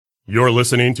You're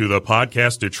listening to the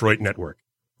Podcast Detroit Network.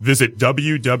 Visit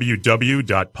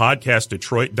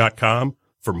www.podcastdetroit.com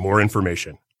for more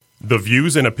information. The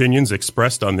views and opinions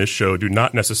expressed on this show do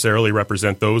not necessarily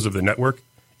represent those of the network,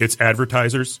 its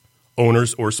advertisers,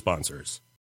 owners, or sponsors.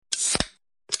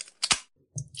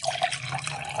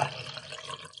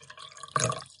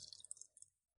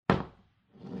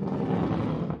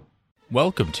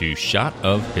 Welcome to Shot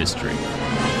of History.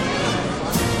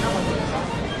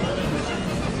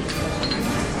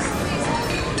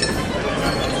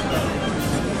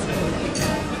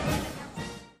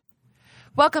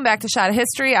 Welcome back to Shot of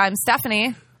History. I'm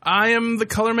Stephanie. I am the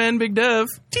color man, Big Dev.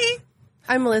 T.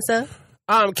 I'm Melissa.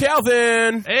 I'm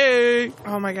Calvin. Hey.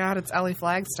 Oh my God, it's Ellie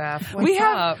Flagstaff. We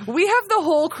have the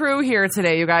whole crew here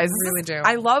today, you guys. We really do.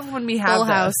 I love when we have Full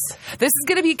this. house. This is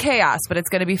going to be chaos, but it's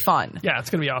going to be fun. Yeah, it's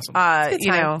going to be awesome.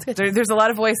 There's a lot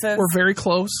of voices. We're very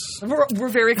close. We're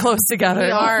very close together.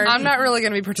 We are. I'm not really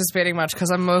going to be participating much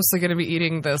because I'm mostly going to be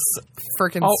eating this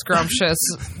freaking scrumptious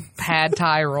pad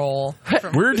thai roll.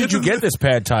 Where did you get this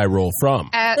pad thai roll from?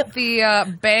 At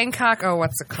the Bangkok,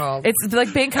 what's it called? It's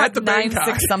like Bangkok At the Bangkok.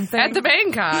 96 something. At the Bangkok.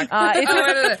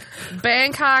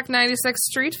 Bangkok 96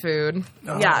 street food.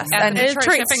 Yes. At And the Detroit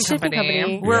Detroit Shipping Shipping Company.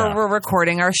 Company. we're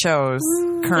recording our shows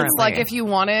currently. It's like if you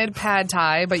wanted pad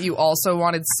thai, but you also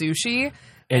wanted sushi.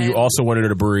 And you also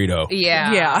wanted a burrito.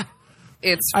 Yeah. Yeah.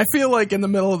 It's I feel like in the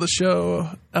middle of the show,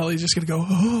 Ellie's just going to go,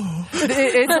 oh.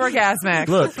 It's orgasmic.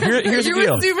 Look, here's the you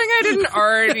deal. assuming I didn't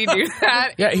already do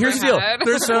that? Yeah, here's the deal.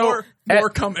 There's more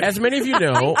coming. As many of you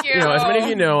know, as many of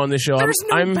you know on this show,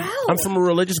 I'm from a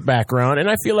religious background, and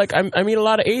I feel like I meet a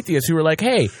lot of atheists who are like,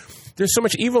 hey, there's so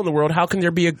much evil in the world. How can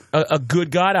there be a good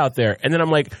God out there? And then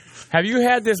I'm like, have you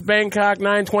had this Bangkok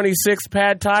 926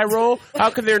 pad thai roll? How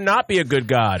could there not be a good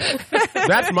God?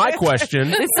 That's my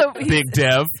question, Big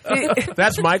Dev.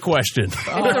 That's my question. It's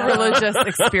a religious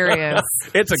experience.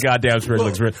 It's a goddamn spiritual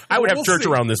experience. I would have church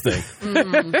around this thing. I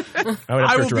would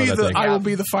have church around that thing. I will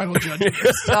be the final judge.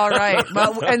 All right.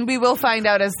 Well, and we will find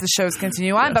out as the shows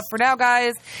continue on. But for now,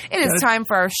 guys, it is time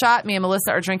for our shot. Me and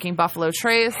Melissa are drinking Buffalo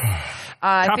Trace.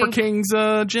 Copper King's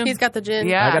gin. He's got the gin.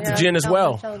 Yeah. I got the gin as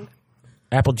well.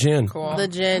 Apple gin. cool. The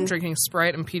gin. I'm drinking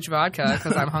Sprite and peach vodka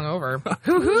because I'm hungover.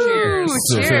 Cheers.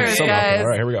 Cheers, Some guys. All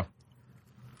right, here we go.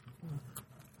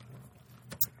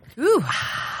 Ooh.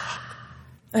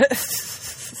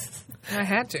 I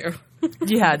had to.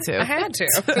 You had to. I had to.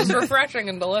 It was refreshing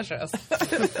and delicious.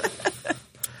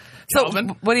 So,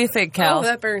 what do you think, Cal? Oh,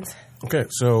 that burns. Okay,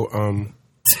 so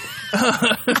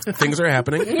things are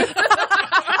happening. Things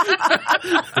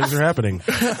are happening.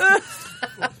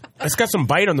 It's got some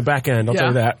bite on the back end. I'll tell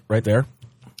you that right there.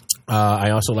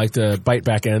 I also like to bite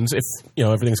back ends if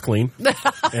everything's clean. And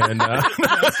Eating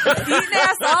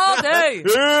ass all day.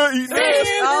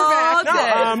 All day.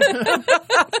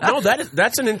 No,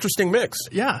 that's an interesting mix.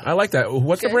 Yeah. I like that.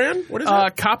 What's the brand? What is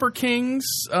it? Copper King's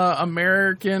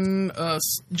American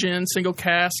gin single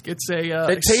cask. It's a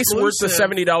It tastes worth the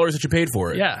 $70 that you paid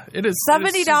for it. Yeah, it is.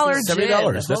 $70 gin.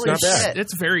 $70. That's Holy not bad. shit.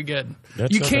 It's very good.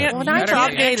 That's You not can't. bad. Well, now I'm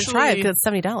obligated to try it actually- because it's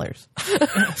 $70.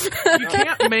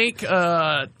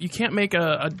 You can't make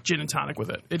a gin and tonic with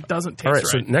it. It doesn't taste All right,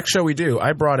 right. so next show we do,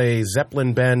 I brought a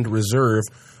Zeppelin Bend Reserve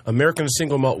American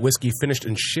single malt whiskey finished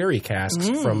in sherry casks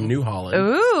from New Holland.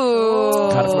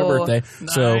 Ooh. Got it for my birthday.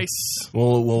 Nice.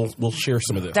 So we'll share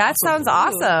some of this. That sounds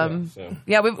awesome.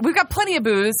 Yeah, we've got plenty of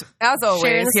booze, as always,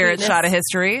 Sharing the here at sweetness. Shot of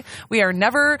History. We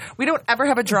don't ever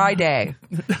have a dry day.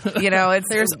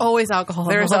 There's always alcohol.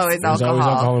 There's always There's always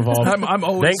alcohol involved. I'm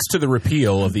always. Thanks to the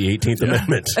repeal of the 18th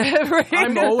Amendment.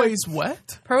 I'm always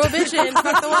what? Prohibition.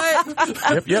 Fuck the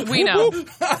what? Yep. We know.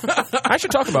 I should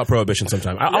talk about Prohibition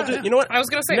sometime. I'll do, you know what? I was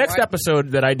going to say, Next why-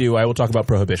 episode that I do, I will talk about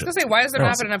Prohibition. I was going to say, why has there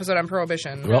not been an episode on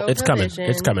Prohibition? Well, it's coming. Prohibition.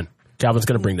 It's coming. Calvin's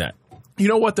going to bring that. You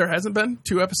know what? There hasn't been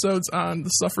 2 episodes on the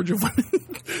suffrage of women.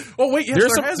 Oh wait, yes,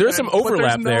 There's there some has been, but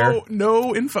overlap there's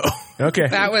no info. Okay.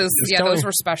 That was, Just yeah, tell those me.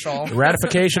 were special.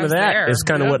 Ratification of That's that there. is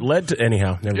kind of Yeah. what led to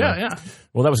anyhow. Never mind. Yeah.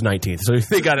 Well, that was 19th, so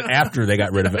they got it after they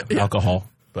got rid of alcohol.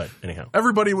 But anyhow,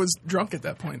 Everybody was drunk at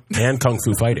that point. and kung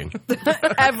fu fighting.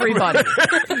 Everybody.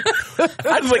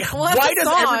 I was like, Well, that's why a does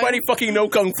song. everybody fucking know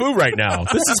kung fu right now?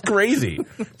 This is crazy.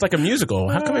 It's like a musical.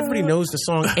 How come everybody knows the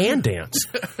song and dance?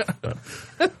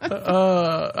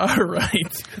 All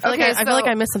right. I feel like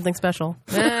I missed something special.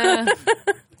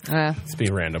 It's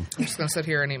being random. I'm just going to sit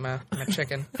here and eat my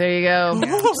chicken. There you go.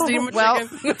 Well,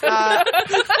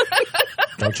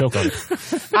 Don't choke on it.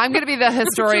 I'm going to be the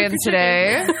historian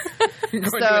today. You're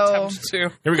going to attempt to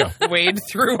Here we go. wade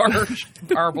through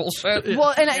our bullshit.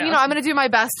 Well, and you know, I'm going to do my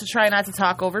best to try not to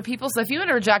talk over people. So if you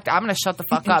interject, I'm going to shut the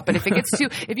fuck up. But if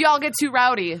you all get too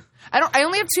rowdy, I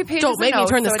only have 2 pages. Don't make of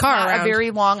notes, me turn this so it's car not around. a very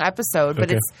long episode,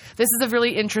 but Okay. this is a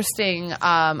really interesting.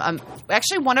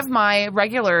 Actually, one of my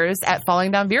regulars at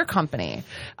Falling Down Beer Company,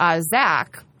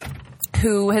 Zach,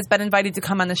 who has been invited to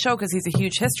come on the show because he's a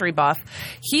huge history buff.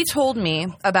 He told me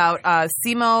about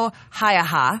Simo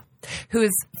Häyhä, who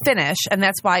is Finnish, and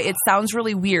that's why it sounds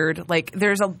really weird. Like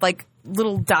there's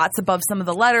little dots above some of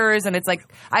the letters, and it's like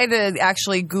I had to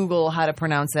actually Google how to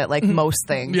pronounce it, like most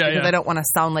things, Yeah, because yeah. I don't want to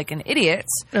sound like an idiot.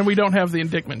 And we don't have the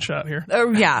indictment shot here.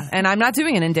 Yeah, and I'm not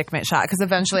doing an indictment shot because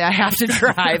eventually I have to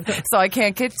drive, so I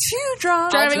can't get too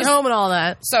drunk. Driving home and all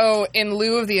that. So, in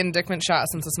lieu of the indictment shot,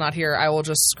 since it's not here, I will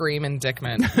just scream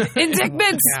indictment.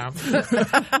 Indictment. Yeah.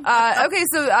 Okay,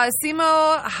 so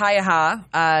Simo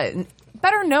Häyhä,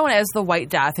 better known as the White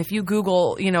Death. If you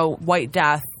Google, White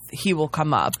Death, he will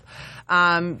come up.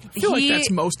 I feel like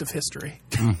that's most of history.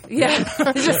 Yeah,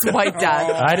 just White Death.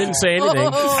 I didn't say anything.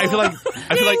 I feel like,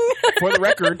 for the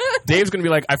record, Dave's going to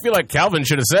be like, I feel like Calvin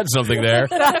should have said something there,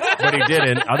 but he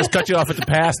didn't. I'll just cut you off at the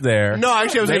pass there. No,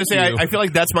 actually, I was going to say, Thank you. I feel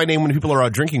like that's my name when people are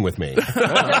out drinking with me.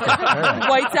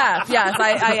 White Death. Yes,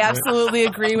 I absolutely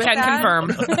agree with Can that.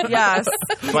 confirm. Yes.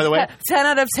 By the way, 10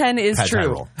 out of 10 is Pat true.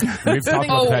 Tyrell. We've talked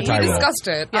Oh, about we Pat Tyrell. discussed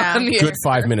it. Yeah. on the Good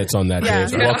 5 minutes on that, Yeah.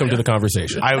 Dave. Welcome to the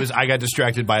conversation. I got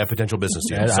distracted by a potential business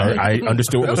deal. And Sorry. I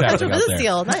understood what was happening out Business there.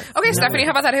 deal. Nice. Okay, Stephanie,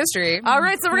 how about that history? All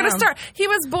right, so we're going to start. He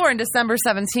was born December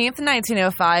 17th,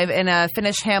 1905 in a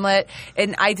Finnish hamlet,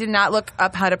 and I did not look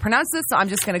up how to pronounce this, so I'm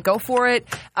just going to go for it.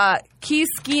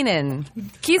 Kiiskinen.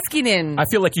 I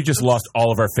feel like you just lost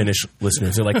all of our Finnish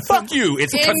listeners. They're like, fuck you,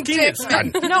 it's Indictment.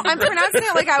 Kaskinistan. No, I'm pronouncing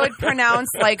it like I would pronounce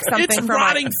like something It's from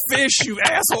rotting fish, you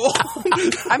asshole.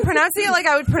 I'm pronouncing it like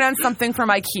I would pronounce something from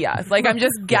IKEA. Like I'm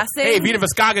just guessing. Hey, Vita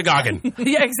Viscagagogen.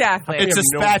 Yeah, exactly. It's a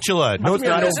spatula. No, come you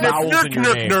have no vowels in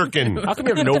your name? Nurkin. How come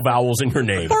you have no vowels in your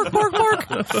name? I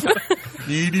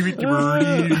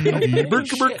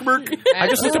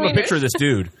just looked up a picture of this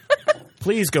dude.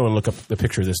 Please go and look up the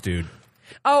picture of this dude.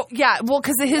 Oh yeah, well,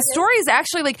 because his story is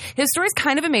actually his story is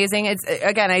kind of amazing. It's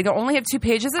again, I don't only have 2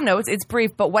 pages of notes. It's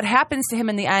brief, but what happens to him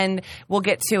in the end, we'll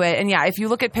get to it. And yeah, if you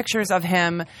look at pictures of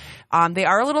him, they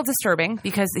are a little disturbing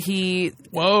because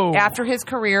Whoa. after his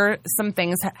career, some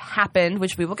things happened,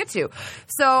 which we will get to.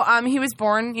 So he was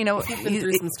born, through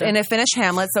some stuff. in a Finnish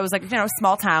hamlet. So it was like a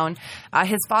small town.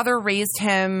 His father raised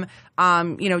him.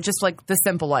 Just like the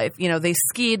simple life. They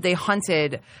skied, they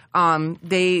hunted,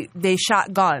 they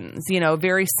shot guns.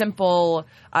 Very simple,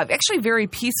 actually very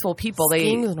peaceful people.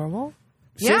 Skiing is normal.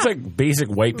 Seems like basic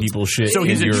white people shit. So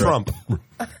he's in a Europe. Trump.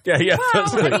 Yeah.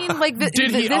 Well, I mean, like Did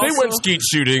he this, They went skeet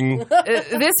shooting.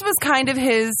 this was kind of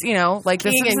his, this Skiing was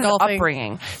and his golfing.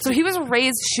 upbringing. So he was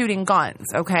raised shooting guns.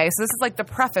 Okay, so this is like the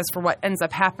preface for what ends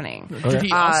up happening. Did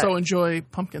he also enjoy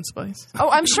pumpkin spice? Oh,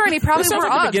 I'm sure, and he probably This sounds wore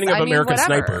like the Uggs. beginning of I mean, American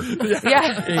whatever. Sniper.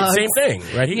 Yeah, Same thing,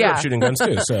 right? He grew Yeah. up shooting guns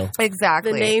too. So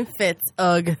exactly. The name fits.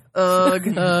 Ugh.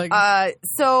 Ugh. Ugh.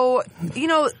 So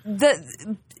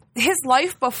his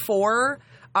life before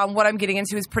what I'm getting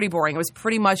into is pretty boring. It was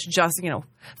pretty much just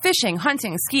fishing,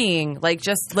 hunting, skiing, like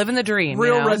just living the dream.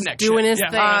 Real you know? redneck Doing shit. his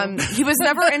Yeah. thing. He was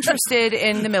never interested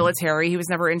in the military. He was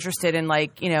never interested in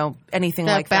anything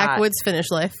That like backwoods Finnish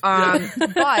life.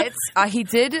 that. But he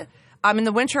did in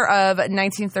the winter of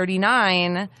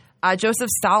 1939. Joseph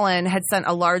Stalin had sent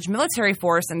a large military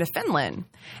force into Finland,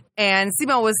 and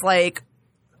Simo was like,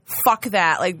 "Fuck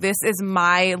that! Like this is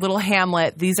my little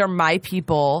hamlet. These are my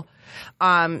people."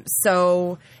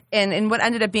 So in what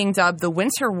ended up being dubbed the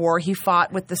Winter War, he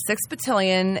fought with the 6th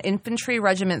Battalion Infantry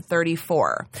Regiment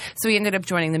 34. So he ended up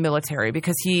joining the military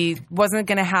because he wasn't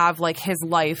going to have his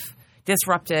life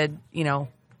disrupted,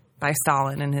 by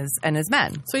Stalin and his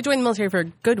men. So he joined the military for a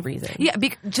good reason. Yeah,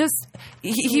 just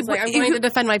He's like, I'm going to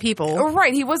defend my people.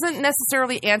 Right. He wasn't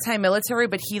necessarily anti-military,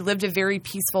 but he lived a very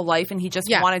peaceful life, and he just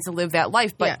wanted to live that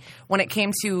life. But when it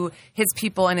came to his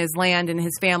people and his land and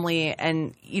his family,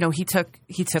 and he took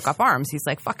up arms. He's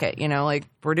like, "Fuck it,"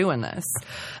 we're doing this.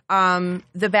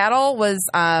 The battle was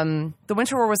the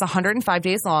Winter War was 105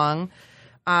 days long.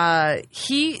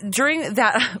 During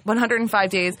that 105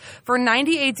 days, for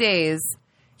 98 days,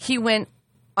 he went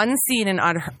unseen and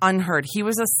unheard. He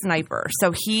was a sniper.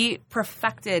 So he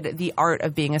perfected the art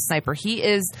of being a sniper. He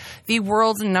is the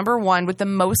world's #1 with the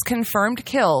most confirmed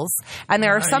kills. And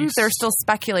there are some they're still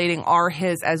speculating are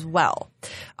his as well.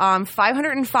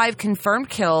 505 confirmed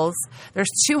kills.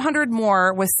 There's 200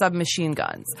 more with submachine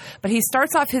guns. But he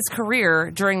starts off his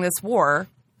career during this war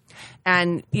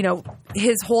And, you know,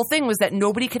 his whole thing was that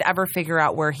nobody could ever figure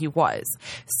out where he was.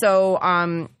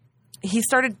 So he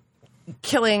started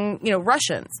killing, you know,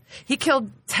 Russians. He killed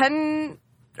 25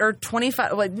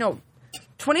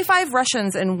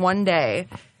 Russians in one day.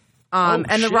 And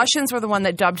the Russians were the one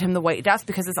that dubbed him the White Death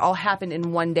because this all happened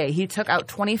in one day. He took out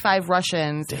 25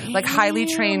 Russians, like highly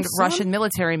trained Russian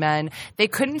military men. They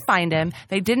couldn't find him.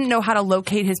 They didn't know how to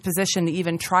locate his position to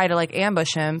even try to like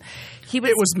ambush him. It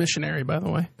was missionary, by the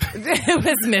way. It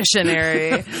was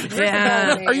missionary.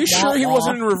 Yeah. Are you sure he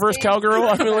wasn't in Reverse Cowgirl?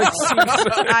 I feel like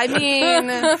I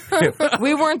mean,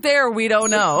 we weren't there. We don't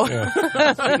know.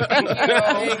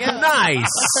 Nice.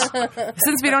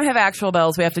 Since we don't have actual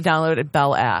bells, we have to download it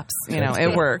Bell apps. You know,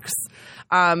 it works.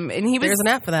 And he was. There's an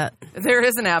app for that. There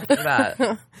is an app for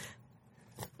that.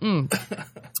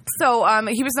 So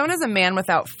he was known as a man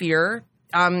without fear.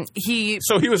 So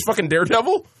he was fucking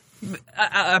Daredevil?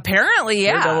 Apparently,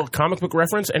 yeah. Daredevil comic book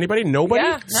reference? Anybody? Nobody?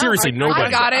 Yeah, no, Seriously, nobody. I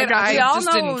got it. We I all just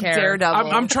know didn't care.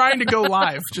 Daredevil. I'm trying to go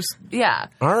live. Just yeah.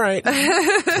 All right.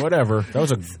 Whatever. That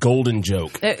was a golden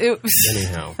joke.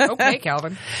 Anyhow. Okay,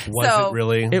 Calvin. Was it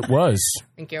really? It was.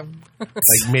 Thank you.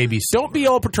 Like maybe. Don't be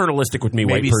all paternalistic with me,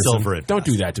 Maybe white person. silver it Don't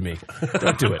do that to me.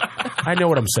 Don't do it. I know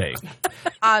what I'm saying.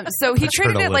 So he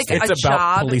treated it like It's a about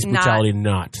job, police brutality,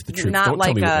 not the truth. not Don't tell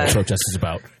like me what a- the protest is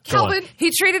about. Go on. Calvin,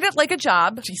 he treated it like a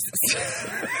job.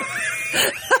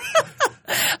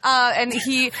 And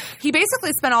he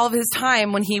basically spent all of his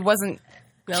time when he wasn't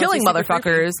killing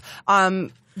motherfuckers,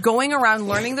 going around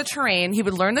learning the terrain. He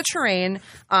would learn the terrain,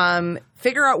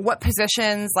 figure out what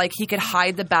positions like he could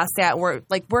hide the best at, where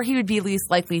he would be least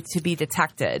likely to be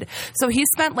detected. So he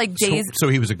spent like days. So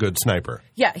he was a good sniper.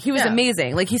 Yeah, he was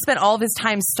amazing. Like he spent all of his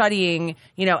time studying,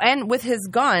 you know, and with his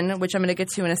gun, which I'm going to get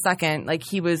to in a second, like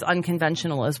he was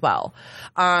unconventional as well.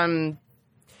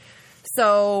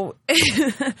 So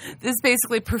this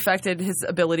basically perfected his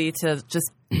ability to just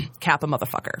cap a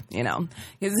motherfucker, you know.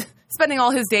 He's spending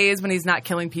all his days when he's not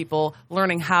killing people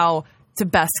learning how to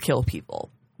best kill people,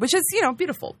 which is, you know,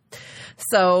 beautiful.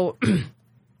 So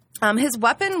his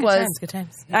weapon was Good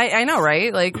times. I know,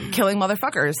 right? Like killing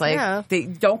motherfuckers. Like Yeah. they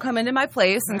don't come into my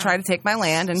place and try to take my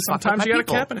land and fuck sometimes with you my got to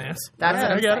people. cap an ass. That's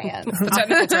what I I'm got it. saying. The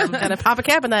technical term. Gotta pop a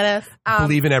cap in that ass.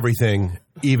 Believe in everything,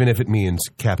 even if it means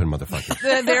capping motherfuckers.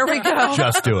 There we go.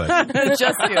 Just do it.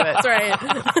 Just do it. That's right.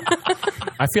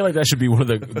 I feel like that should be one of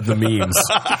the memes.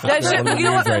 That should, One of the you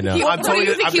know memes what? right now. What do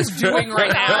you think he's doing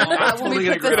right now? When we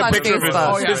put this on Picture of his,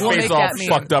 Facebook, his we'll face make all that meme.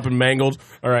 fucked up and mangled.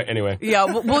 All right, anyway. Yeah,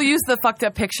 we'll use the fucked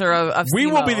up picture of We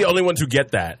will Steve-O. be the only ones who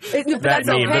get that. But That that's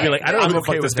meme. okay. They'll be like, I don't know who the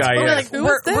fuck this guy is. Who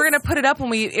We're is this? going to put it up when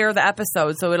we air the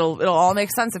episode, so it'll all make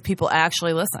sense if people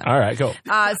actually listen. All right, go.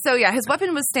 So yeah, his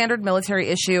weapon was standard military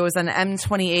issue. It was an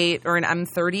M28 or an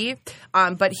M30,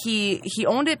 but he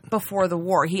owned it before the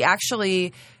war. He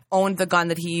actually owned the gun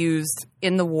that he used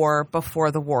in the war before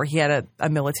the war. He had a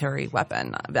military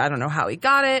weapon. I don't know how he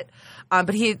got it,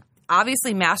 but he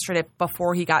obviously mastered it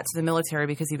before he got to the military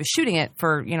because he was shooting it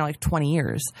for, you know, like 20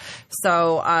 years.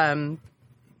 So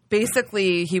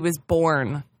basically he was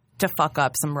born to fuck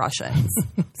up some Russians.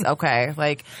 Okay.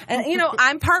 Like, and you know,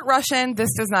 I'm part Russian. This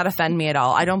does not offend me at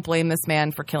all. I don't blame this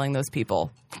man for killing those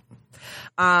people.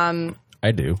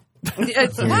 I do. Well,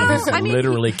 I mean,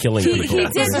 literally killing he people.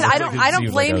 did. I don't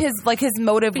Seems blame like his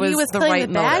motive But he was the killing right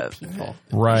the bad motive. people.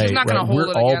 Right. She's not gonna right. hold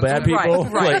We're it all against bad him. people.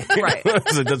 Right, Like, right.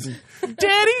 so it doesn't-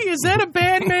 Daddy, is that a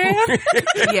bad man?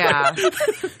 Yeah.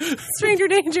 Stranger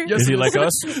danger. Is he like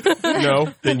us?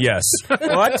 No. Then yes.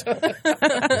 What?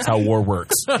 That's how war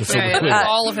works. Just so we're Yeah, clear. it's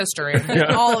all of history.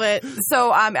 All of it.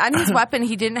 So on his weapon,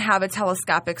 he didn't have a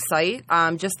telescopic sight,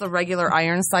 just the regular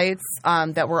iron sights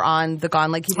that were on the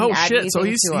gun. Like he didn't Oh add shit! So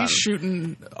anything to 'em. he's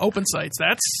shooting open sights.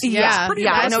 That's Yeah. pretty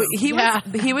Yeah, I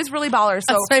impressive. know he was really baller.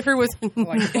 So Sniper was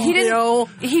he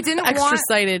didn't extra want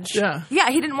sightage. Yeah. Yeah,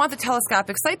 he didn't want the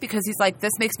telescopic sight because he's like,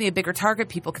 this makes me a bigger target.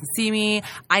 People can see me.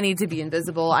 I need to be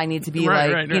invisible. I need to be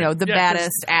Right, you know, the Yeah, 'cause-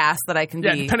 baddest ass that I can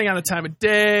Yeah, be. depending on the time of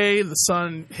day, the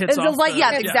sun hits The off light, the,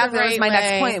 yeah, exactly. That was my Right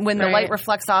next way. point. When the Right. light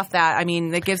reflects off that, I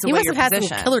mean, it gives He away must your have had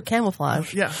position. some killer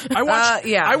camouflage. Yeah, I watched.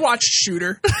 yeah. I watched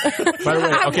Shooter. By the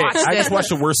way, okay, watched I just it. watched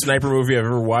the worst sniper movie I've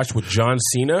ever watched with John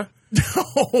Cena.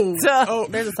 Oh,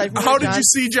 There's a sniper. how did you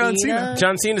see John Cena?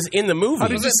 John Cena's in the movie. How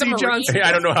did you it the see John Marine? Cena?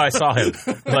 I don't know how I saw him.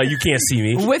 Like, you can't see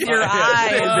me. With your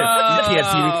eyes. You can't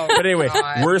see me. But anyway,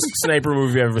 God. worst sniper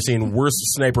movie I've ever seen. Worst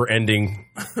sniper ending,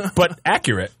 but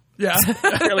accurate. Yeah.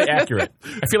 Fairly accurate.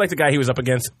 I feel like the guy he was up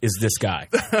against is this guy.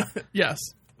 Yes.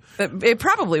 It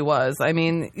probably was. I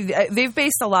mean, they've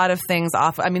based a lot of things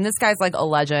off. I mean, this guy's like a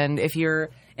legend. If you're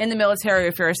in the military,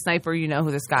 if you're a sniper, you know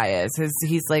who this guy is.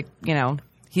 He's like, you know,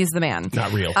 he's the man.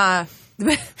 Not real.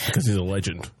 Because he's a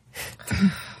legend.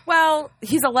 Well,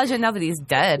 he's a legend now that he's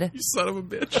dead. You son of a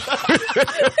bitch.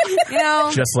 You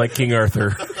know, Just like King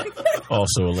Arthur,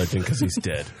 also a legend because he's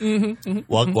dead.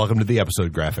 Welcome to the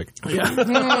episode graphic.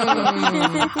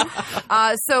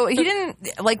 so he didn't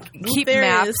keep There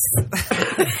maps.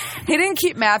 it He didn't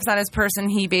keep maps on his person.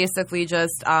 He basically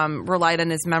just relied on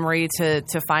his memory to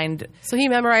find. So he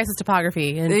memorizes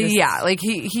topography. And just, Yeah, like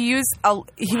he was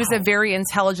a very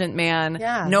intelligent man.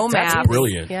 Yeah. No That's maps.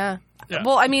 brilliant. Yeah.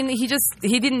 Well, I mean, he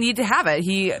didn't need to have it.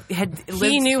 He had lived.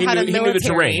 He knew He how to knew the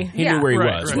terrain. He Yeah. knew where he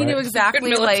Right, was. right. He knew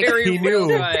exactly like He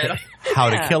knew how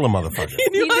to kill a motherfucker.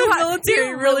 he knew how,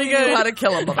 military really good. knew how to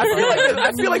kill him.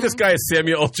 I feel like this guy is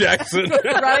Samuel L. Jackson.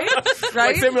 right?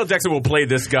 Like Samuel L. Jackson will play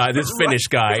this guy, this Finnish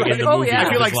guy, in the Oh, movie. yeah. of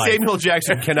I feel his like life. Samuel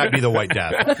Jackson cannot be the White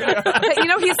Death.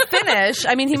 But, he's Finnish.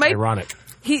 I mean, he might. Ironic.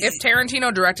 If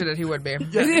Tarantino directed it, he would be.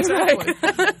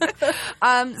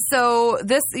 So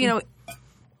this,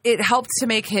 it helped to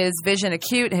make his vision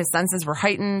acute. His senses were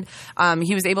heightened.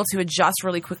 He was able to adjust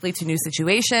really quickly to new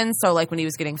situations. So, like when he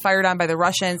was getting fired on by the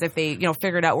Russians, if they,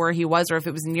 figured out where he was or if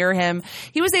it was near him,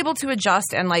 he was able to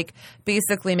adjust and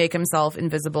basically make himself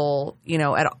invisible.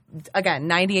 At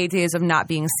 98 days of not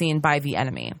being seen by the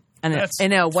enemy, and That's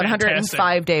in a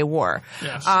 105-day war.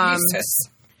 Yeah. Jesus.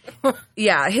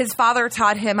 Yeah, his father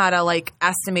taught him how to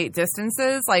estimate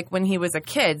distances when he was a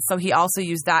kid. So he also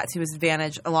used that to his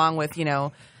advantage along with,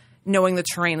 knowing the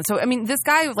terrain. So I mean, this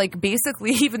guy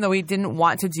basically, even though he didn't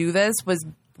want to do this, was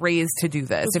raised to do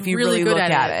this. If you really good look at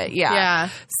at it. Yeah. Yeah.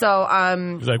 So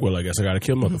He's like, well, I guess I got to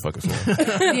kill motherfuckers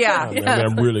now. yeah. I mean,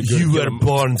 I'm really good. You at were killing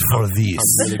born for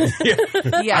this.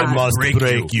 Yeah. I must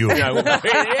break you. Yeah,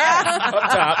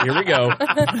 up top. Here we go.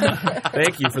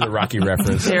 Thank you for the Rocky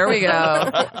reference. There we go.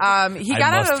 He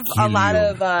got out must of a kill lot you.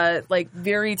 of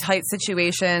very tight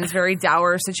situations, very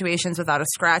dour situations without a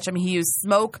scratch. I mean, he used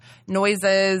smoke,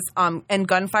 noises, and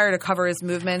gunfire to cover his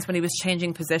movements when he was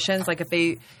changing positions.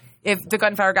 If the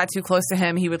gunfire got too close to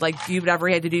him, he would do whatever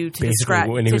he had to do to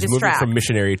distract. When he was moving from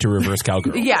missionary to reverse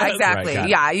cowgirl. Yeah, exactly. Right,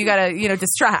 Yeah, you gotta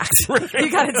distract. You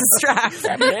gotta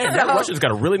distract. Man, that Russian's got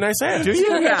a really nice ass. Do you?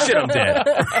 Yeah. Shit, I'm dead.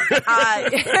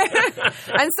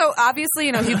 And so obviously,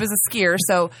 he was a skier,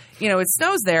 so it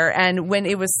snows there. And when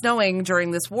it was snowing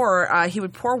during this war, he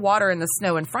would pour water in the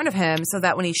snow in front of him so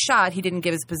that when he shot, he didn't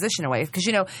give his position away. Because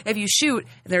if you shoot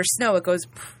and there's snow, it goes.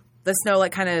 The snow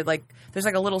there's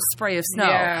a little spray of snow,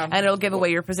 and it'll give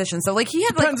away your position. So he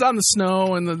had Depends on the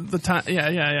snow and the time.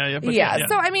 Yeah. But yeah.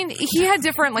 So I mean, he had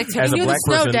different As tips. a black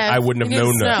person, I wouldn't have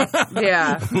known that.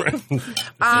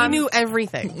 Yeah. He knew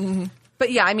everything.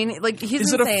 But yeah, I mean, he's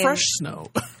is insane. it a fresh snow?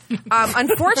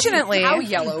 Unfortunately, How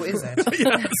yellow is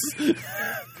it?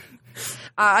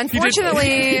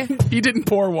 unfortunately, He didn't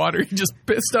pour water. He just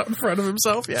pissed out in front of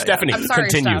himself. Yeah. Stephanie, I'm sorry,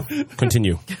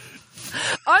 continue.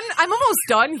 I'm almost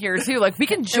done here too. We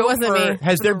can joke. wasn't for- me.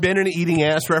 Has there been an eating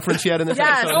ass reference yet in this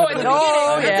Yes. episode? Oh, in the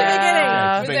beginning.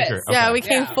 yeah. With Making this. sure. Yeah, we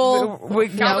came full. We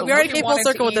already came full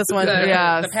circle with this one.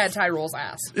 Yes. The pad thai rolls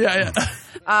ass. Yeah.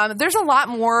 There's a lot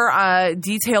more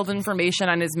detailed information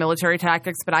on his military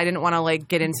tactics, but I didn't want to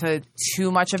get into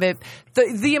too much of it.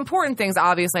 The important things,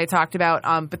 obviously, I talked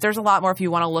about, but there's a lot more if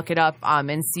you want to look it up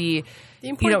and see. The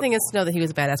important thing is to know that he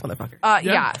was a badass motherfucker.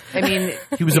 Yeah, I mean,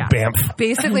 He was a BAMF.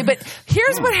 basically. But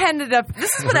here's what ended up. This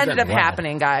is what ended up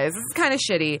happening, guys. This is kind of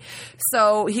shitty.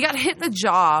 So he got hit in the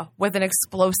jaw with an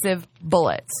explosive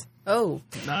bullet. Oh.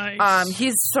 Nice.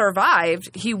 He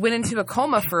survived. He went into a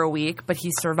coma for a week, but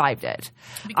he survived it.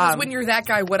 Because when you're that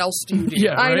guy, what else do you do?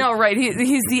 Yeah. I Right? know, right?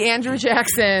 He's the Andrew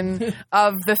Jackson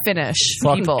of the Finnish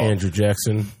Fuck people. Andrew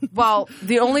Jackson. Well,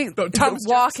 the only Thomas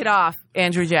walk it off,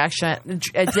 Andrew Jackson.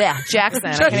 Jackson.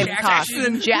 I can't even talk.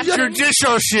 Jackson.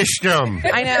 Judicial system.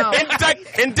 I know.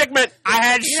 Indictment. I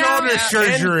had shoulder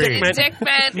surgery.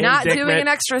 Indictment. Not Indictment. doing an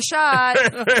extra shot.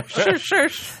 Sure.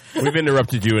 We've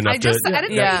interrupted you enough I just to. I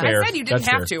didn't Yeah. I said you didn't That's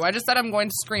have fair. to. I just said I'm going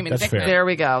to scream That's indictment. fair. There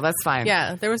we go. That's fine.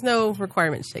 Yeah, there was no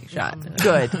requirement to take a shot.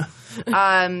 Good.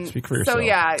 Speak for So yourself.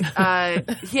 yeah,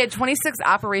 he had 26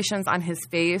 operations on his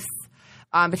face.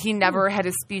 But he never had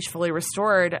his speech fully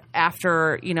restored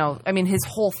after, his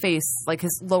whole face,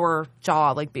 his lower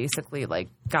jaw, basically,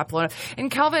 got blown up.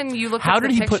 And Kelvin, you looked How at the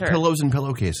did he picture. put pillows in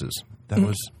pillowcases? That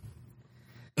was...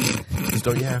 questions.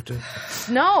 Don't you have to?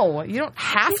 No, you don't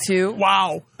have to.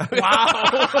 Wow. The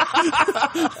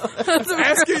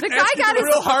guy got his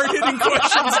real hard-hitting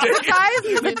questions, Dave.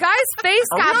 the guy's face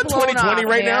Are we got on blown 2020 off,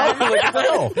 right now? man. Like, what the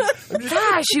hell?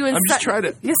 Gosh, I'm just trying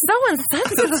to. You're so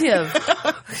insensitive.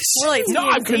 We're like No,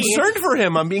 I'm TNT. concerned for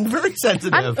him. I'm being very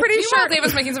sensitive. I'm pretty sure. Dave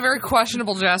was making some very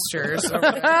questionable gestures.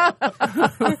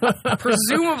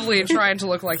 Presumably trying to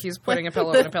look like he's putting a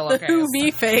pillow in a pillowcase. Who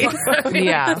me face.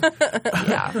 Yeah.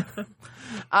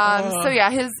 So yeah,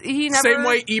 he never. Same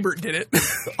way Ebert did it.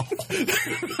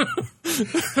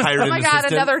 Hired Oh my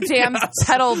god, another damn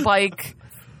pedal bike.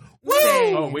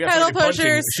 Oh, we got Pedal somebody punching.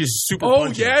 pushers. She's super Oh,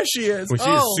 punching. yeah, she is. Well,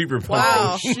 she Oh, is super punching.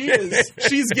 wow. She is.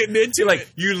 She's getting into Like,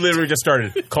 you literally just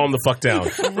started. Calm the fuck down.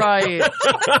 Right.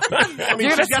 I mean,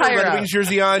 You're she's gonna got a tire Red up. Wings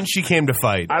jersey on. She came to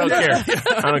fight. I don't care.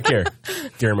 I don't care.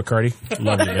 Darren McCarty,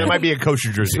 love you, It man. might be a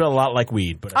kosher jersey. Smell a lot like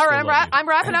weed, but I All still right, love you. I'm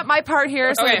wrapping up my part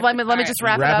here. So Okay. let me All right. just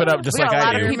wrap Wrap it up. just we got like a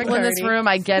I lot do. of people in this room.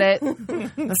 I get it.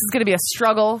 This is going to be a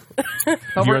struggle.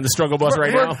 But You're on the struggle bus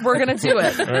right now? We're going to do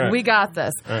it. right. We got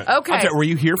this. Okay. I'm sorry, were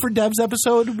you here for Dev's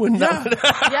episode? When Yeah.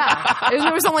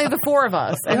 It was only the four of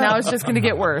us, and now it's just going to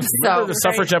get worse. Remember So. the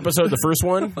suffrage episode, the first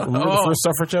one? Remember the first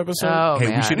suffrage episode? Oh, Hey,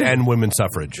 man. we should end women's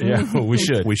suffrage. Yeah, we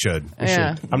should. We should.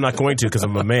 Yeah. I'm not going to because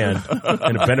I'm a man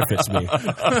and it benefits me.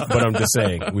 But I'm just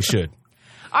saying, we should.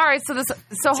 All right. So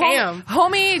Damn.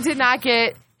 Homie did not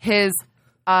get his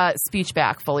speech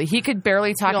back fully. He could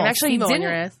barely talk, You and all actually he SEMO on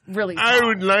your didn't ass. really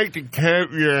talk. like to cap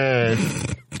your ass.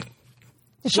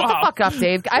 Shut the fuck up,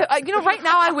 Dave. Right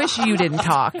now I wish you didn't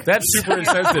talk. That's super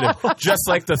insensitive. Just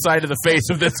like the side of the face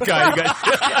of this guy. You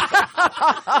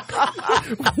guys.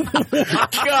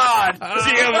 God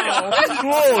damn it.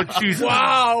 Whoa, Jesus.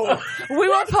 Wow. We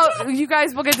will you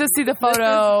guys will get to see the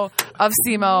photo of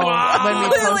Simo when we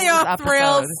post Completely this off episode.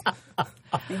 rails.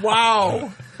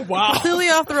 Wow. Wow. Completely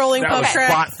off the rolling That was pump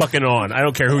track. spot fucking on. I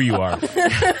don't care who you are.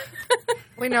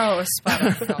 We know it was spot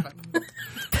on, Calvin.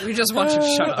 We just want you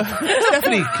to shut up.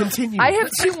 Stephanie, continue. I have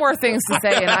two more things to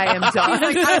say, and I am done.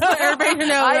 I just want everybody to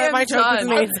know I that am my joke was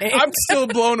done. amazing. I'm still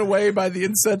blown away by the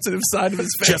insensitive side of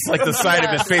his face. Just like the side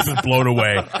of his face was blown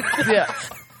away. Yeah.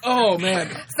 Oh, man.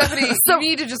 Stephanie, you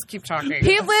need to just keep talking.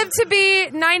 He lived to be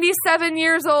 97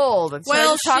 years old. Should I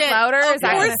Well, just talk shit. louder? Of Is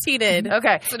that course gonna- he did.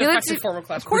 Okay. It's an He lived effective to- form of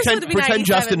class. Of course, Pretend- he lived to be pretend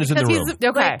 97 Justin is in the because room. He's,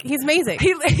 Okay. he's amazing.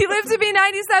 He lived to be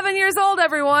 97 years old,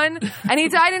 everyone, and he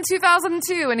died in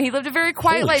 2002. And he lived a very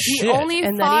quiet Holy life. shit. He only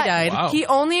And then fought. he died. Wow. He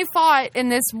only fought in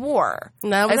this war,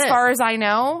 And that was as it. far as I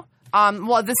know.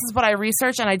 Well, this is what I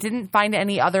researched, and I didn't find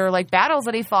any other battles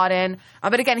that he fought in.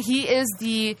 But again, he is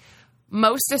the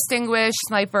most distinguished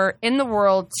sniper in the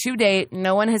world to date.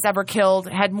 No one has ever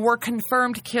had more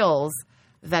confirmed kills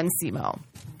than Simo.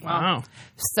 Wow.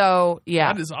 So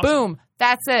yeah, That is awesome. boom,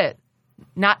 that's it.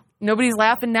 Nobody's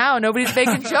laughing now. Nobody's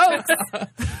making jokes.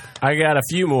 I got a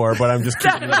few more, but I'm just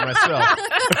keeping them to myself.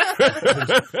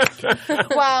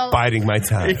 Well, Biding my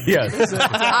time. Yes.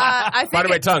 I think Bite of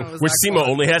my tongue, which Simo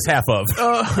only has half of.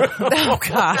 Oh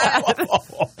God!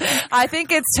 I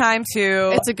think it's time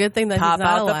to It's a good thing that pop he's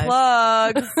not out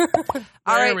alive. the plugs.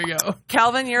 All There right, we go.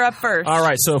 Calvin, you're up first. All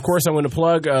right, so of course I'm going to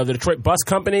plug the Detroit Bus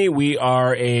Company. We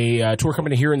are a tour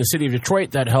company here in the city of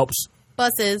Detroit that helps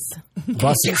Buses.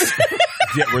 buses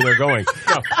get where they're going.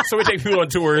 No, so we take people on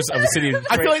tours of the city of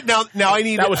Detroit. I feel like now I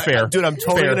need. That was fair. dude. I'm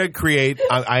totally Fair. gonna create.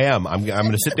 I am. I'm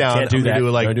gonna sit down. Can't do I'm gonna that.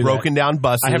 do Don't do that. broken down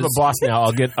buses. I have a boss now.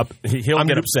 I'll get up. He'll I'm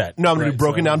get gonna- upset. No, I'm gonna do Right,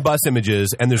 broken so- down bus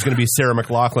images, and there's gonna be Sarah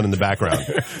McLachlan in the background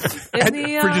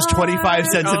for just 25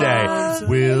 cents a day.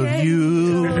 Will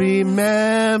you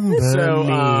remember So,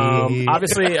 me?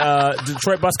 obviously,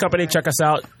 Detroit Bus Company, check us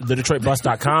out,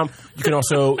 thedetroitbus.com. You can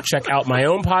also check out my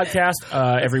own podcast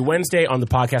every Wednesday on the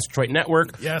Podcast Detroit Network.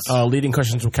 Yes. Leading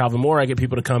Questions with Calvin Moore. I get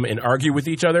people to come and argue with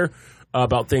each other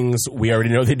about things we already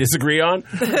know they disagree on.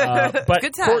 But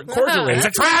Good time. cordially. It's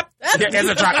a trap! Yeah, it's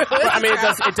a trap. But, I mean,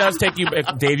 it does take you.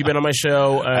 Dave, you've been on my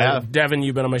show. have. Devin,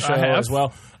 you've been on my show have. as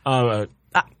well.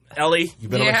 Ellie, you've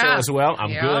been on my Yeah. show as well. I'm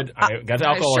Yeah. good. I got the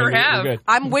alcohol sure in me. We're have. good.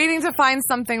 I'm waiting to find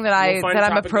something that We'll find a I'm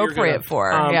topic that you're appropriate gonna-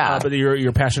 for. Yeah. but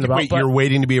you're passionate about. Wait, but- you're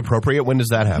waiting to be appropriate? When does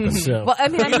that happen? so. Well, I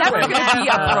mean, I'm never going to be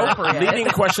appropriate. Leading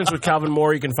Questions with Calvin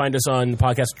Moore. You can find us on the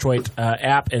Podcast Detroit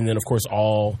app, and then of course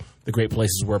all the great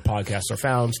places where podcasts are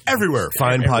found. Everywhere.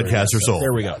 Fine Everywhere. podcasts are So sold.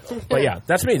 there we go. But yeah,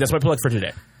 that's me. That's my plug for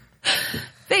today.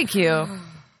 Thank you.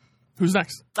 Who's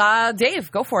next? Dave,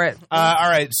 go for it. All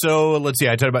right, so let's see.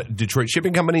 I talked about Detroit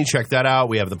Shipping Company. Check that out.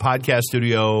 We have the podcast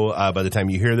studio. By the time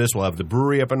you hear this, we'll have the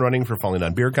brewery up and running for Falling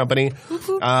On Beer Company.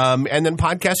 And then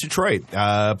Podcast Detroit,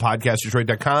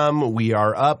 podcastdetroit.com. We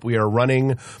are up. We are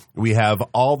running. We have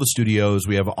all the studios.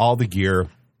 We have all the gear.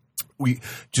 We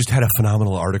just had a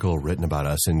phenomenal article written about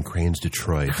us in Cranes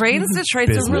Detroit. Cranes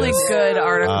Detroit's a really good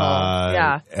article.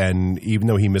 Yeah. And even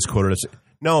though he misquoted us,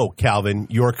 no, Calvin,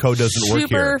 your code doesn't work here.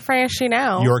 Super flashy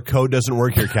now. Your code doesn't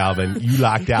work here, Calvin. You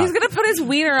locked out. He's going to put his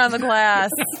wiener on the glass.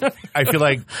 I feel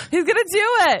like He's going to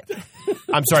do it.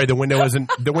 I'm sorry. The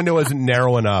window isn't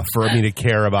narrow enough for me to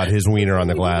care about his wiener on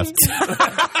the glass.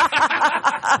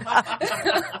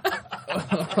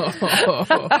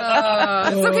 It's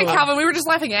okay, Calvin. We were just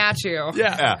laughing at you.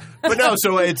 Yeah. But no,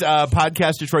 so it's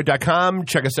podcastdetroit.com.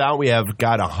 Check us out. We have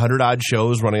got 100-odd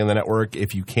shows running on the network.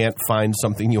 If you can't find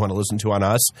something you want to listen to on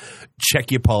us,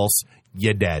 check your pulse.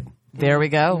 You're dead. There we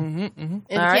go. If you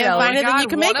All right, can't find it, then God, you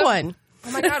can one make of- one.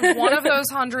 Oh my God, one of those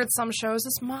 100-some shows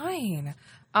is mine.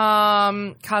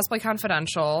 Cosplay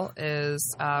Confidential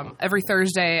is every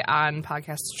Thursday on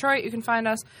Podcast Detroit. You can find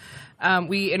us.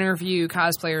 We interview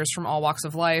cosplayers from all walks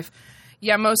of life.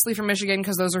 Yeah, mostly from Michigan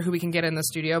because those are who we can get in the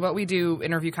studio, but we do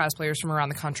interview cosplayers from around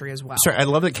the country as well. Sorry, I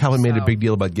love that Calvin made a big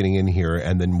deal about getting in here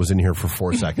and then was in here for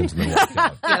 4 seconds and then walked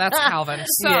out. Yeah, that's Calvin.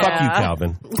 So Fuck you,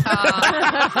 Calvin.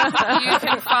 you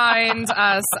can find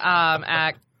us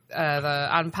at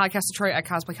on Podcast Detroit at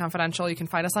Cosplay Confidential. You can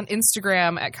find us on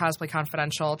Instagram at Cosplay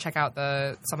Confidential. Check out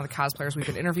some of the cosplayers we've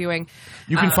been interviewing.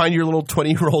 You can find your little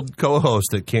 20-year-old co-host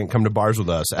that can't come to bars with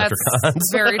us after That's cons.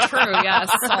 very true. Yes,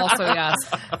 also yes.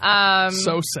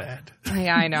 So sad.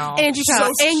 Yeah, I know. And you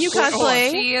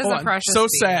cosplay. She is Hold a on. precious. So being.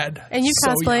 sad. And you So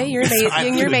cosplay. young. You're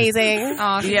amazing. You're amazing.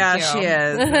 Oh, thank Yeah, you.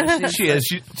 she is.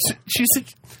 She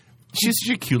is. She's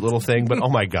such a cute little thing, but oh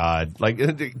my God.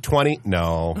 Like, 20?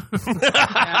 No.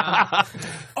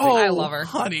 Oh, I love her.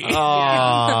 Honey.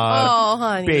 Oh,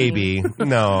 honey. Baby.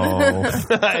 No.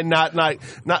 not like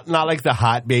the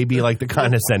hot baby, like the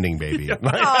condescending baby.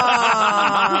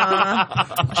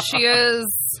 She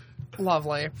is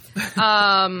lovely.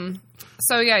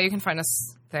 So yeah, you can find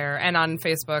us there and on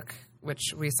Facebook,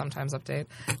 which we sometimes update.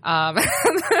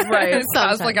 Right. It's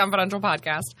Cosplay Confidential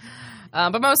Podcast.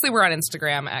 But mostly we're on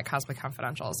Instagram at Cosplay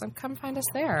Confidential. So come find us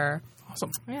there.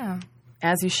 Awesome. Yeah.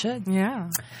 As you should. Yeah.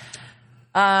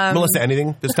 Melissa,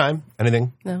 anything this time?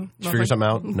 Anything? No. Did you figure something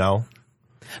out? No?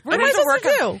 What am I supposed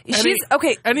to do? She's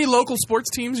okay. Any local sports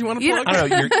teams you want to You plug? I don't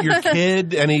know. Your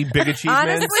kid, any big achievements?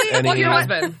 Honestly, any, Plug your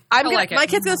husband. I'm He'll gonna- like it. My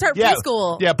kid's going to start Yeah.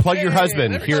 preschool. Yeah, plug your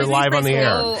husband here live on the air.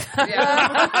 Well, yeah.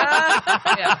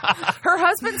 Yeah. Her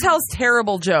husband tells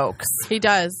terrible jokes, He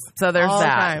does. so there's All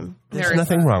that. the time. There's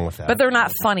nothing wrong with that. But they're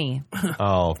not funny,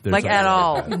 oh, there's like at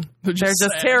all. They're just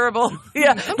sad. terrible.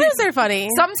 Yeah, Sometimes they're funny.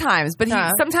 sometimes, but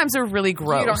Yeah. sometimes they're really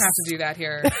gross. You don't have to do that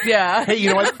here. Yeah. Hey, you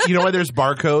know what? You know why there's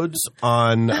barcodes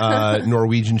on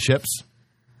Norwegian ships?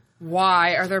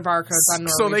 Why are there barcodes on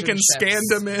Norwegian So they can ships? scan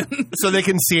them in. So they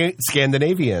can see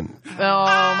Scandinavian. Oh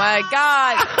my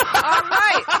God! All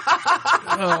right.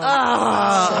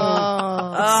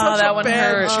 Oh, that one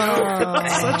Bad hurt. joke.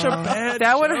 Such a bad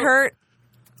That joke. one hurt.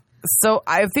 So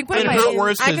I think It my hurt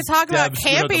worse I could 'cause talk about Deb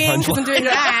screwed up the camping because I'm punchline. doing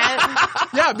that.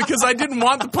 Yeah, because I didn't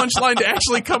want the punchline to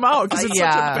actually come out because it's such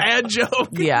Yeah. a bad joke.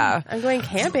 yeah. I'm going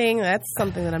camping. That's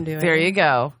something that I'm doing. There you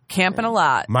go. Camping a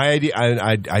lot. My idea,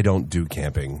 I don't do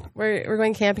camping. We're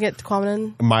going camping at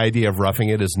Tequamanon. My idea of roughing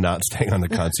it is not staying on the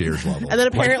concierge level. And then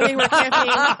apparently we're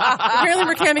camping. Apparently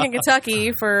we're camping in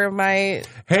Kentucky for my.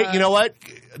 Hey, you know what?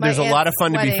 There's a aunt's lot of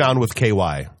fun to be wedding. found with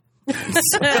KY.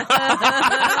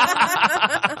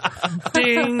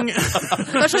 Ding.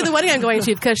 Especially the wedding I'm going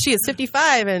to because she is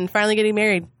 55 and finally getting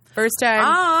married. First time.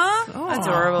 Aw,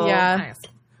 adorable. Yeah. Nice.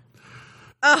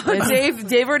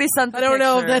 Dave already sent the I don't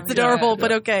know if picture. that's adorable,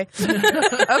 but okay.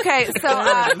 Okay, so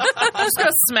I'm just going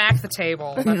to smack the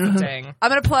table. That's the thing. I'm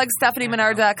going to plug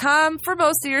StephanieMenard.com for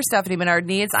most of your Stephanie Menard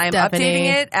needs. I'm Stephanie.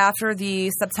 updating it after the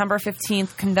September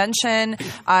 15th convention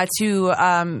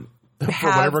to For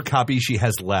have whatever copy she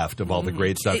has left of all the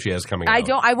great stuff she has coming out.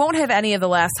 I won't have any of the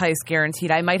last heist guaranteed.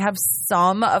 I might have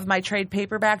some of my trade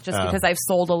paperback just because I've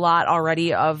sold a lot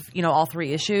already of, all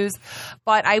 3 issues.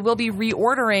 But I will be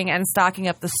reordering and stocking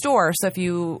up the store. So if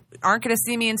you aren't going to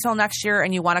see me until next year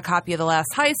and you want a copy of The Last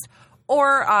Heist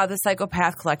or the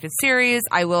Psychopath Collected series,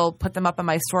 I will put them up on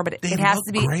my store. But They it has look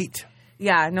to be great.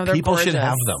 Yeah, no, they're People gorgeous. should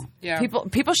have them. Yeah.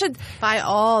 People should Buy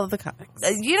all of the comics.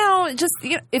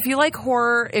 if you like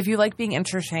horror, if you like being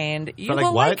entertained, you But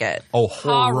will what? like it. Oh,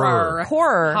 horror.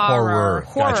 Horror. Horror.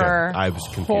 Gotcha. Horror. I was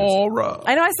confused. Horror.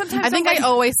 I know. I sometimes I think don't I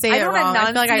always say I it don't wrong. I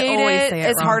feel like I enunciate always it say it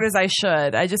as wrong. hard as I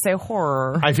should. I just say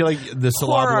horror. I feel like the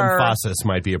syllable Horror. emphasis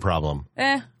might be a problem.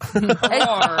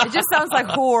 It just sounds like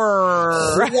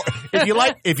horror. If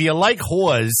you like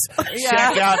whores,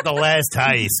 check out The Last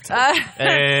Heist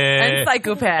and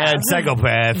psychopath. and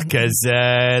Psychopath because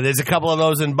there's a couple of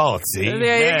those in both. See,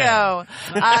 There you go.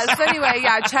 So anyway,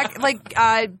 yeah, check.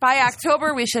 By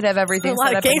October, we should have everything. A lot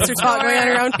set of up in gangster the talk store. going on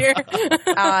around here.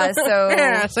 So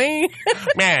Yeah, see?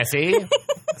 Yeah, see.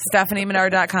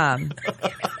 StephanieMenard.com.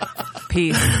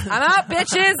 Peace. I'm out,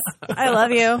 bitches. I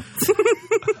love you.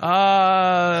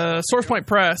 SourcePoint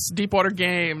Press, Deepwater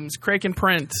Games, Kraken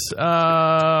Print.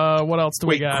 What else do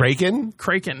we Wait, got? Kraken?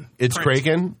 Kraken. It's Print.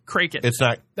 Kraken? Kraken. It's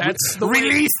not. That's the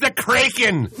Release the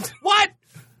Kraken! What?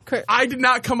 I did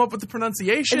not come up with the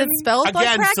pronunciation. Is it spelled like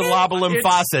Again, Kraken?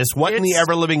 syllabilymphosis. What in the it's-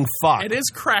 ever-living fuck? It is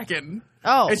Kraken.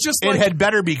 Oh. It's just It like had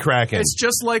better be Kraken. it's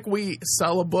just like we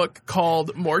sell a book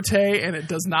called Morte, and it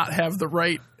does not have the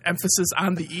right emphasis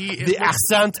on the E. It The looks-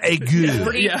 accent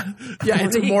aigu. Yeah,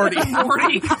 it's Morty.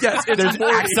 Morty. Yes, it's There's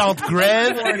Morty. accent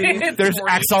grave. There's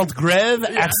accent grave,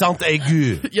 accent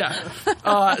aigu. Yeah. So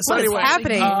What is anyway,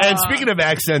 happening? And speaking of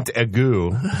accent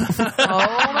aigu, Oh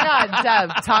my God,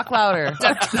 Deb, talk louder.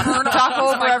 Turn off Talk this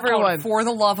over microphone, everyone. for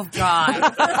the love of God. Turn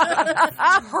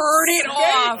it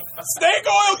off. Snake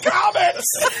Oil Comics.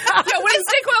 Yeah, when is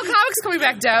Snake Oil Comics coming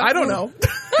back, Deb? I don't know.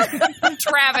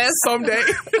 Travis. Someday.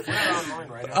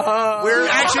 We're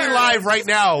actually live right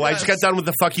now. I just got done with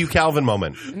the "fuck you, Calvin"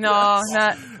 moment. No,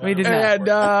 not. We did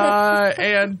not.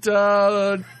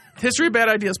 And History of Bad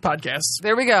Ideas podcast.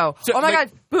 There we go. Oh my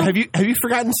God. Boom. Have you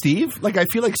forgotten Steve? Like I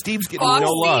feel like Steve's getting Fuck no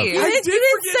love. Steve. You didn't say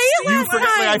it You last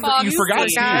forgot. time. Like, you forgot Steve.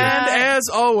 Steve. And as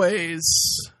always,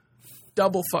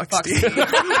 double fuck Steve.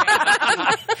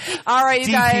 All right, you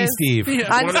DP guys. Steve.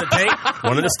 One in the tank,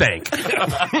 one in the stank.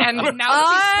 And now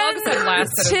that these plugs have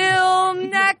lasted. Until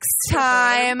next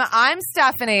time, I'm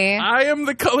Stephanie. I am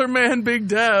the color man, Big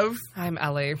Dev. I'm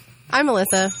Ellie. I'm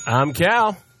Melissa. I'm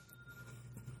Cal.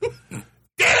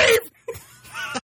 Dave!